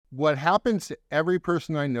What happens to every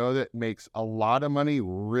person I know that makes a lot of money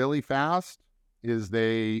really fast is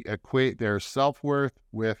they equate their self-worth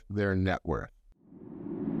with their net worth.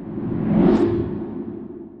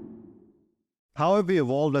 How have you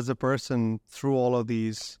evolved as a person through all of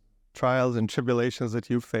these trials and tribulations that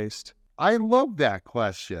you've faced? I love that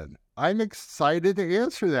question. I'm excited to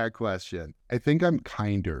answer that question. I think I'm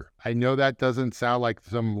kinder. I know that doesn't sound like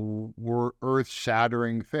some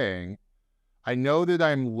earth-shattering thing. I know that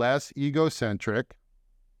I'm less egocentric.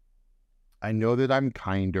 I know that I'm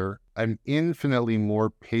kinder. I'm infinitely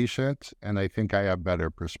more patient, and I think I have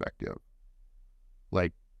better perspective.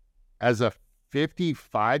 Like, as a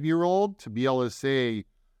 55-year-old, to be able to say,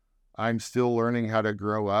 I'm still learning how to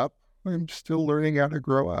grow up, I'm still learning how to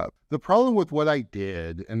grow up. The problem with what I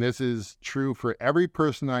did, and this is true for every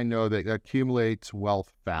person I know that accumulates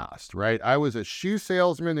wealth fast, right? I was a shoe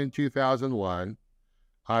salesman in 2001.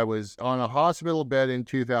 I was on a hospital bed in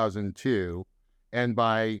 2002. And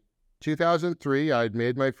by 2003, I'd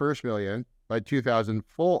made my first million. By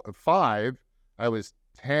 2005, I was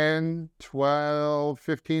 10, 12,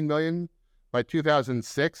 15 million. By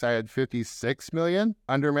 2006, I had 56 million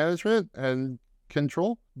under management and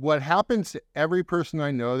control. What happens to every person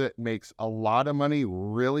I know that makes a lot of money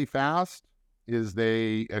really fast is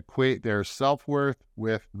they equate their self-worth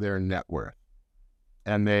with their net worth.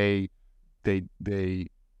 And they're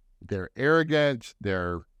arrogant,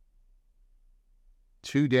 they're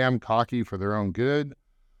too damn cocky for their own good.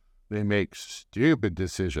 They make stupid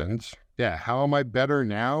decisions. Yeah, how am I better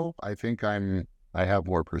now? I think I have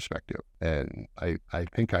more perspective. And I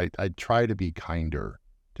think I try to be kinder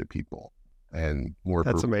to people and more.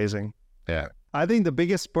 That's amazing. Yeah. I think the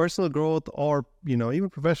biggest personal growth or, even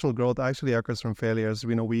professional growth actually occurs from failures.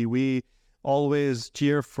 We always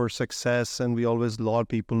cheer for success and we always laud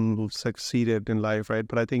people who've succeeded in life, right?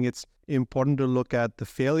 But I think it's important to look at the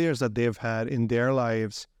failures that they've had in their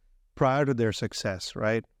lives prior to their success,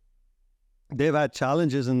 right? They've had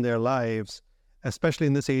challenges in their lives, especially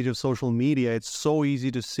in this age of social media. It's so easy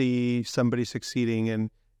to see somebody succeeding and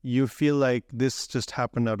you feel like this just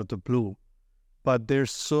happened out of the blue. But there's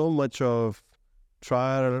so much of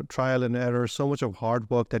trial and error, so much of hard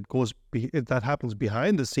work that happens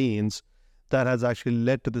behind the scenes that has actually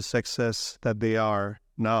led to the success that they are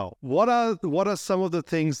now. What are some of the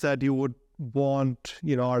things that you would want,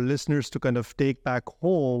 our listeners to kind of take back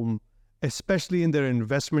home, especially in their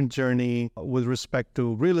investment journey with respect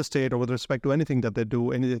to real estate or with respect to anything that they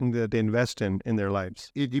do, anything that they invest in their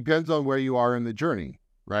lives? It depends on where you are in the journey,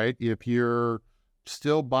 right? If you're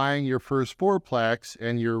still buying your first fourplex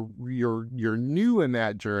and you're new in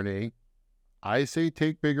that journey, I say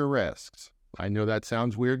take bigger risks. I know that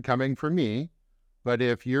sounds weird coming from me, but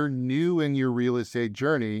if you're new in your real estate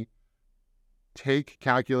journey, take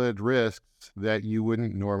calculated risks that you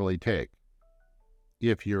wouldn't normally take.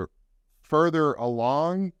 If you're further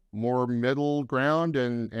along, more middle ground,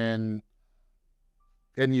 and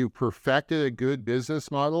you perfected a good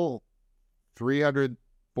business model, 300,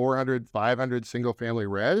 400, 500 single family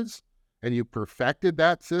res, and you perfected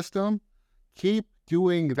that system, keep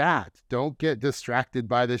doing that. Don't get distracted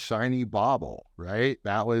by the shiny bauble, right?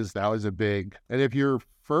 That was a big. And if you're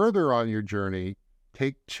further on your journey,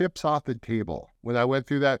 take chips off the table. When I went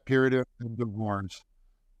through that period of divorce,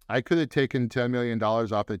 I could have taken $10 million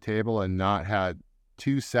off the table and not had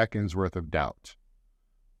 2 seconds worth of doubt.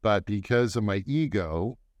 But because of my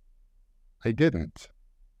ego, I didn't.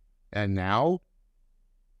 And now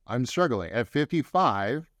I'm struggling. At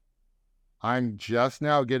 55, I'm just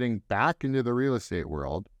now getting back into the real estate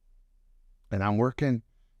world, and I'm working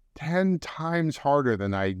 10 times harder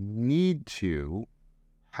than I need to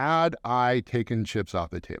had I taken chips off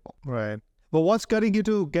the table. Right. But what's getting you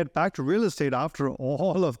to get back to real estate after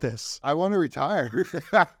all of this? I want to retire.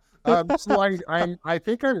 So I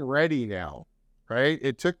think I'm ready now, right?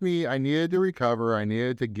 It took me, I needed to recover. I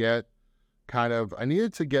needed to get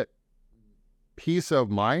peace of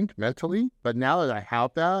mind mentally. But now that I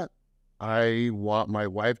have that, I want my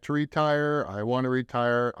wife to retire. I want to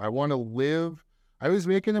retire. I want to live. I was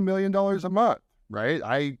making $1 million a month, right?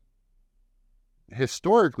 I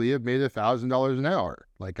historically have made $1,000 an hour.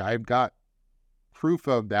 Like, I've got proof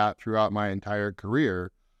of that throughout my entire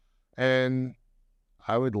career. And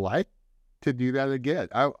I would like to do that again.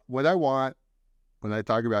 What I want when I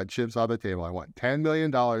talk about chips on the table, I want $10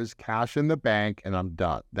 million cash in the bank and I'm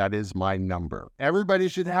done. That is my number. Everybody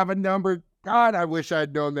should have a number. God, I wish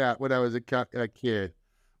I'd known that when I was a kid.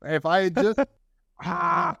 If I had just,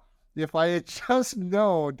 if I had just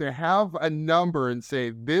known to have a number and say,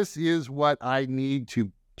 this is what I need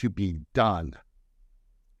to be done.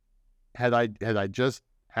 Had I just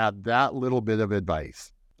had that little bit of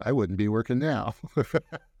advice, I wouldn't be working now.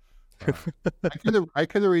 I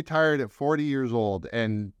could have retired at 40 years old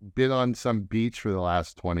and been on some beach for the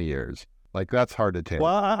last 20 years. Like, that's hard to take.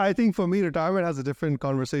 Well, I think for me, retirement has a different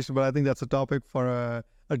conversation, but I think that's a topic for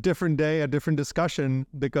a different day, a different discussion,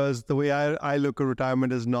 because the way I look at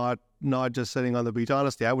retirement is not just sitting on the beach.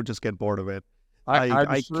 Honestly, I would just get bored of it.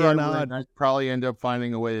 I cannot. I'd probably end up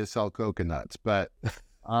finding a way to sell coconuts, but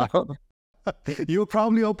you'll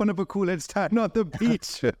probably open up a Kool-Aid stand on the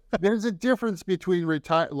beach. There's a difference between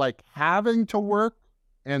like having to work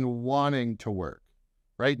and wanting to work.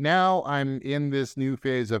 Right now, I'm in this new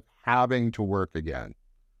phase of having to work again.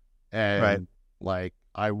 And like,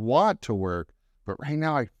 I want to work, but right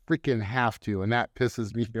now I freaking have to. And that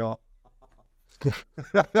pisses me off.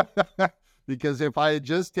 Because if I had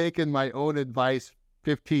just taken my own advice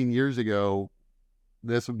 15 years ago,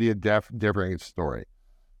 this would be a different story.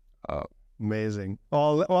 Amazing.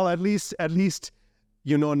 Well, at least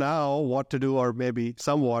you know now what to do, or maybe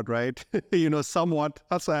somewhat, right? Somewhat.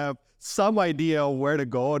 Also have some idea of where to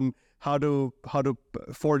go and how to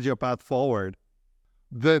forge your path forward.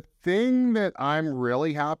 The thing that I'm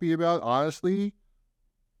really happy about, honestly,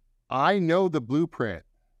 I know the blueprint.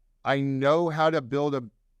 I know how to build a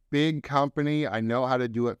big company. I know how to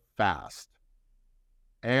do it fast.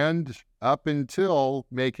 And up until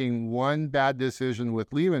making one bad decision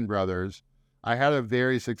with Lehman Brothers, I had a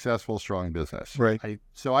very successful, strong business. Right.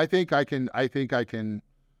 So I think I can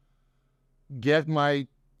get my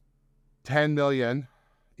 10 million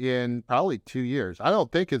in probably 2 years. I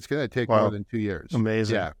don't think it's going to take more than 2 years.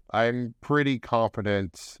 Amazing. Yeah. I'm pretty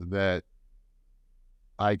confident that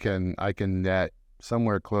I can net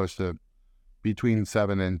somewhere close to between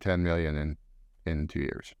 7 and 10 million in 2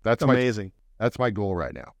 years. That's amazing. That's my goal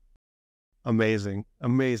right now. Amazing.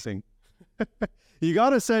 You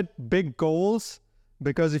got to set big goals,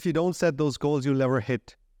 because if you don't set those goals, you'll never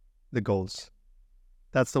hit the goals.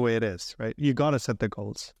 That's the way it is, right? You got to set the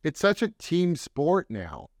goals. It's such a team sport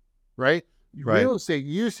now, right? Real estate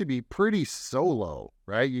used to be pretty solo,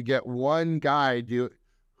 right? You get one guy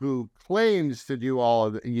who claims to do all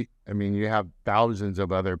of it. You have thousands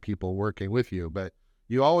of other people working with you, but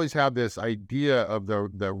you always have this idea of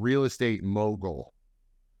the real estate mogul.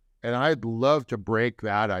 And I'd love to break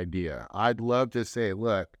that idea. I'd love to say,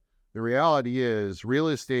 look, the reality is real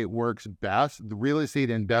estate works best. The real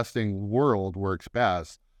estate investing world works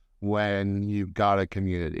best when you've got a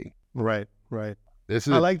community. Right. I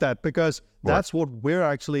like that, because that's what we're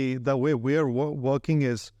actually, the way we're working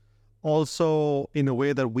is also in a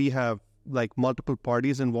way that we have like multiple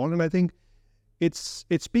parties involved. And I think it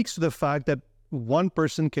speaks to the fact that one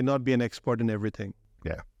person cannot be an expert in everything.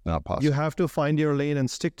 Yeah, not possible. You have to find your lane and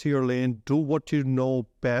stick to your lane, do what you know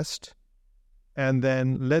best, and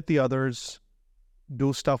then let the others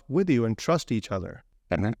do stuff with you and trust each other.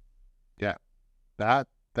 Yeah, that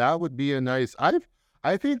would be a nice.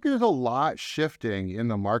 I think there's a lot shifting in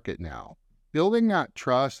the market now. Building that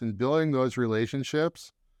trust and building those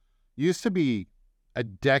relationships used to be a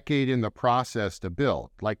decade in the process to build.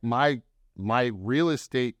 Like my real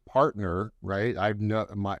estate partner, right?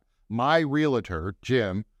 My realtor,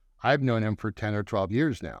 Jim, I've known him for 10 or 12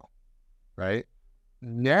 years now, right?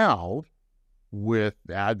 Now, with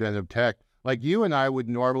the advent of tech, like you and I would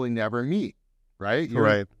normally never meet, right?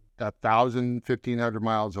 You're 1,000, 1,500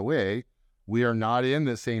 miles away. We are not in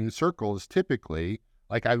the same circles typically.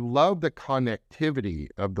 Like, I love the connectivity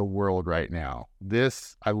of the world right now. I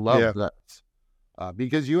love this.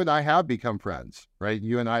 Because you and I have become friends, right?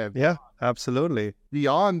 You and I have. Yeah, absolutely.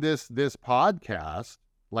 Beyond this podcast,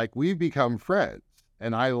 like, we've become friends.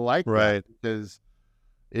 And I like that, because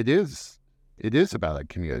it is about a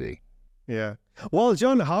community. Yeah. Well,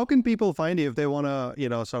 John, how can people find you if they want to,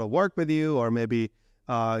 sort of work with you, or maybe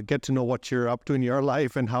get to know what you're up to in your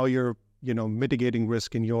life and how you're, mitigating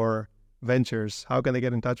risk in your ventures? How can they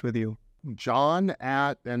get in touch with you? John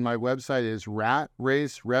and my website is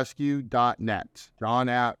ratracerescue.net. John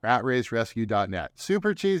at ratracerescue.net.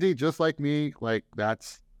 Super cheesy, just like me. Like,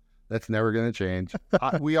 that's never going to change.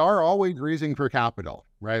 We are always raising for capital,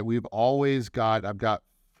 right? I've got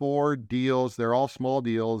 4 deals. They're all small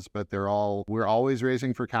deals, but we're always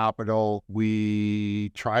raising for capital.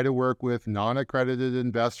 We try to work with non-accredited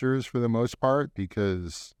investors for the most part,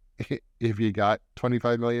 because if you got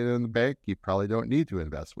 25 million in the bank, you probably don't need to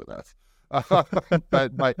invest with us.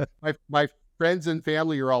 But my friends and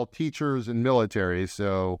family are all teachers and military.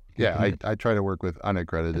 So yeah, I try to work with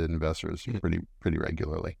unaccredited investors pretty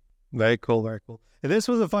regularly. Very cool. Very cool. And this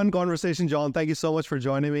was a fun conversation, John. Thank you so much for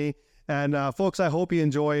joining me. And folks, I hope you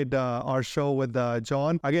enjoyed our show with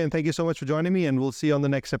John. Again, thank you so much for joining me, and we'll see you on the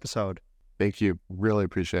next episode. Thank you. Really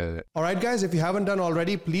appreciate it. All right, guys, if you haven't done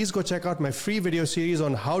already, please go check out my free video series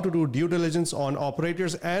on how to do due diligence on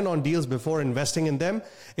operators and on deals before investing in them.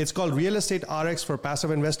 It's called Real Estate RX for Passive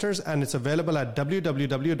Investors, and it's available at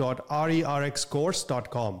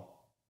www.rerxcourse.com.